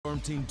Storm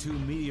Team 2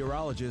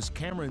 meteorologist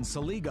Cameron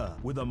Saliga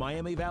with the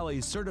Miami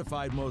Valley's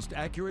certified most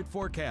accurate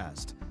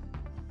forecast.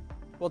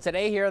 Well,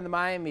 today here in the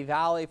Miami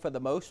Valley, for the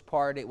most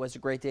part, it was a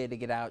great day to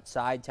get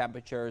outside.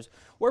 Temperatures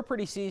were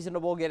pretty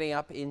seasonable, getting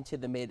up into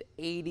the mid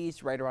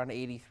 80s, right around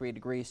 83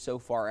 degrees so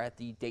far at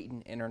the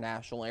Dayton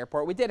International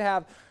Airport. We did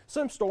have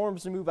some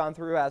storms to move on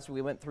through as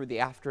we went through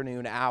the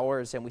afternoon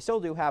hours, and we still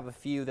do have a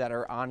few that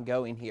are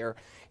ongoing here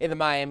in the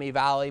Miami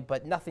Valley,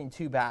 but nothing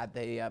too bad.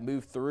 They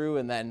moved through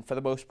and then, for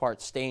the most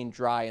part, staying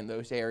dry in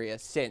those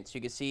areas since.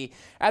 You can see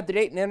at the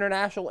Dayton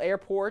International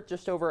Airport,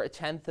 just over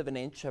 1/10 of an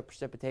inch of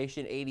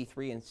precipitation,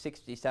 83 and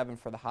 67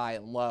 for the high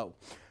and low.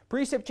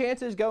 Precip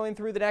chances going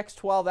through the next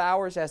 12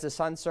 hours as the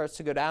sun starts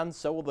to go down.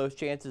 So will those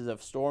chances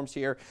of storms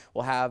here.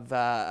 We'll have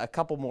a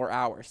couple more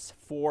hours,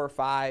 4,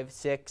 5,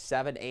 6,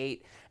 7,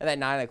 8, and then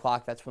 9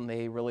 o'clock. That's when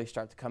they really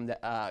start to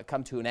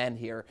come to an end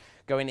here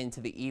going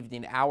into the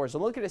evening hours.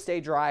 And looking to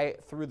stay dry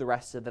through the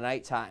rest of the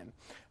nighttime.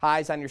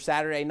 Highs on your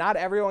Saturday. Not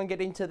everyone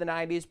getting to the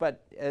 90s,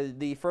 but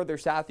the further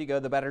south you go,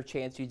 the better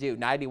chance you do.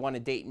 91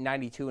 in Dayton,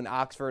 92 in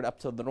Oxford. Up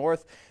to the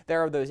north,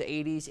 there are those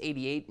 80s,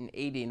 88 and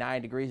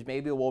 89 degrees.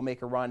 Maybe we'll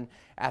make a run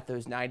at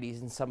those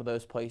 90s in some of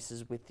those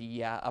places with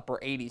the upper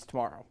 80s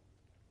tomorrow.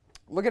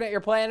 Looking at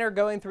your planner,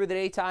 going through the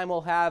daytime,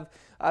 we'll have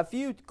a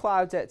few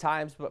clouds at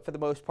times, but for the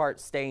most part,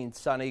 staying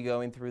sunny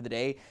going through the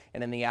day.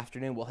 And in the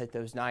afternoon, we'll hit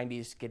those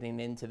 90s getting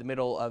into the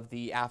middle of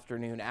the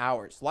afternoon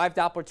hours. Live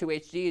Doppler 2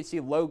 HD, you see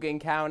Logan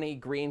County,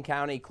 Greene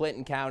County,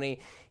 Clinton County,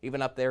 even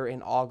up there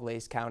in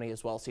Auglaize County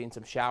as well, seeing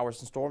some showers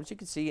and storms. You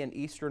can see in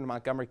eastern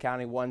Montgomery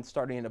County, one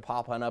starting to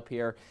pop on up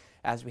here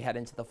as we head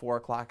into the 4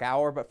 o'clock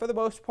hour. But for the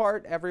most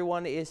part,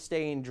 everyone is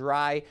staying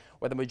dry,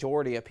 or the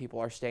majority of people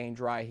are staying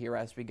dry here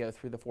as we go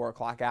through the 4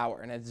 o'clock hour.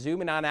 And as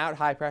zooming on out,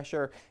 high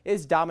pressure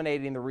is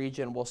dominating the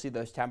region. We'll see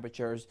those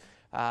temperatures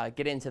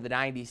get into the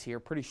 90s here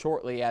pretty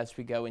shortly as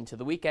we go into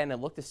the weekend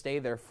and look to stay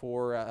there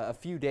for a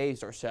few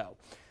days or so.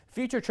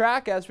 Future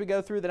track, as we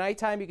go through the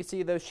nighttime, you can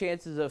see those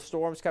chances of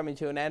storms coming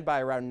to an end by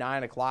around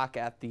 9 o'clock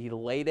at the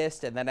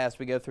latest. And then as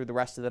we go through the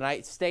rest of the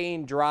night,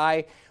 staying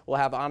dry, we'll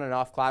have on and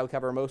off cloud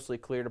cover, mostly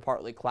clear to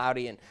partly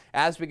cloudy. And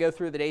as we go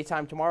through the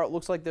daytime tomorrow, it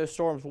looks like those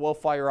storms will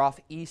fire off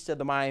east of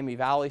the Miami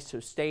Valley. So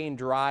staying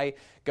dry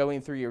going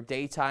through your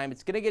daytime.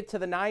 It's going to get to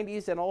the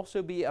 90s and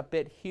also be a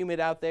bit humid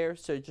out there.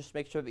 So just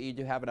make sure that you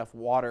do have enough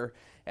water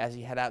as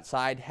you head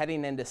outside.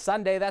 Heading into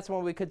Sunday, that's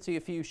when we could see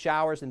a few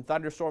showers and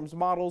thunderstorms.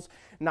 Models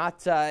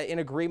not in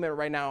agreement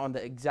right now on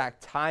the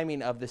exact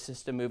timing of the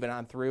system moving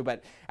on through,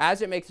 but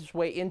as it makes its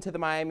way into the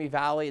Miami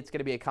Valley, it's going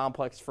to be a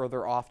complex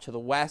further off to the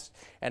west,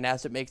 and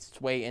as it makes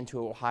its way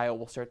into Ohio,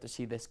 we'll start to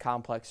see this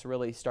complex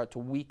really start to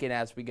weaken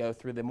as we go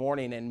through the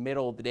morning and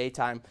middle of the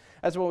daytime.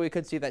 That's when we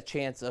could see that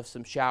chance of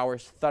some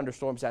showers,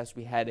 thunderstorms as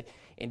we head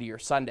into your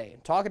Sunday.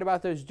 And talking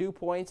about those dew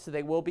points,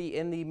 they will be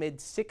in the mid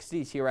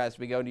 60s here as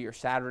we go into your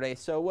Saturday,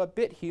 so a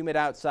bit humid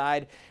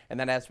outside. And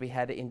then as we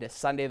head into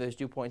Sunday, those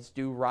dew points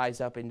do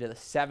rise up into the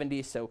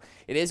 70s, so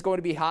it is going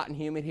to be hot and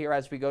humid here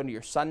as we go into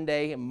your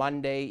Sunday,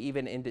 Monday,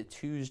 even into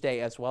Tuesday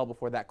as well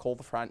before that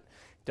cold front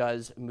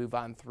does move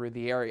on through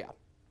the area.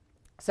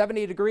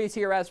 70 degrees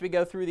here as we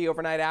go through the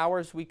overnight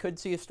hours. We could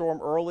see a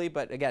storm early,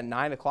 but again,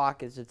 9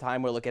 o'clock is the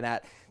time we're looking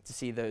at to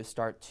see those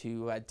start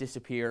to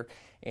disappear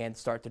and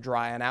start to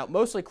dry on out.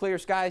 Mostly clear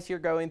skies here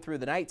going through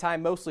the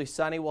nighttime, mostly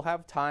sunny. We'll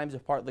have times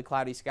of partly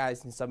cloudy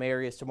skies in some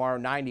areas tomorrow.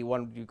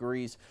 91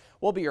 degrees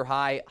will be your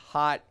high,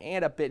 hot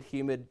and a bit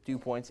humid, dew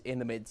points in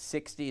the mid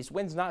 60s.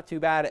 Winds not too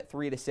bad at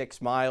 3 to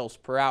 6 miles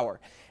per hour.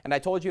 And I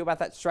told you about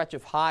that stretch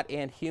of hot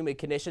and humid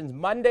conditions.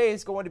 Monday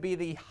is going to be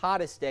the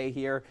hottest day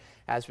here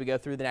as we go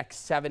through the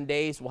next 7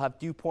 days. We'll have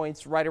dew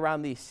points right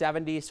around the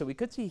 70s, so we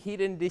could see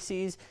heat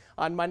indices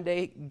on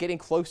Monday getting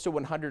close to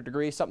 100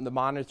 degrees, something to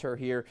monitor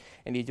here.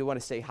 And you do want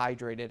to stay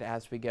hydrated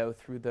as we go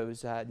through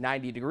those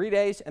 90-degree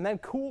days, and then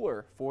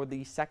cooler for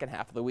the second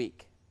half of the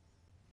week.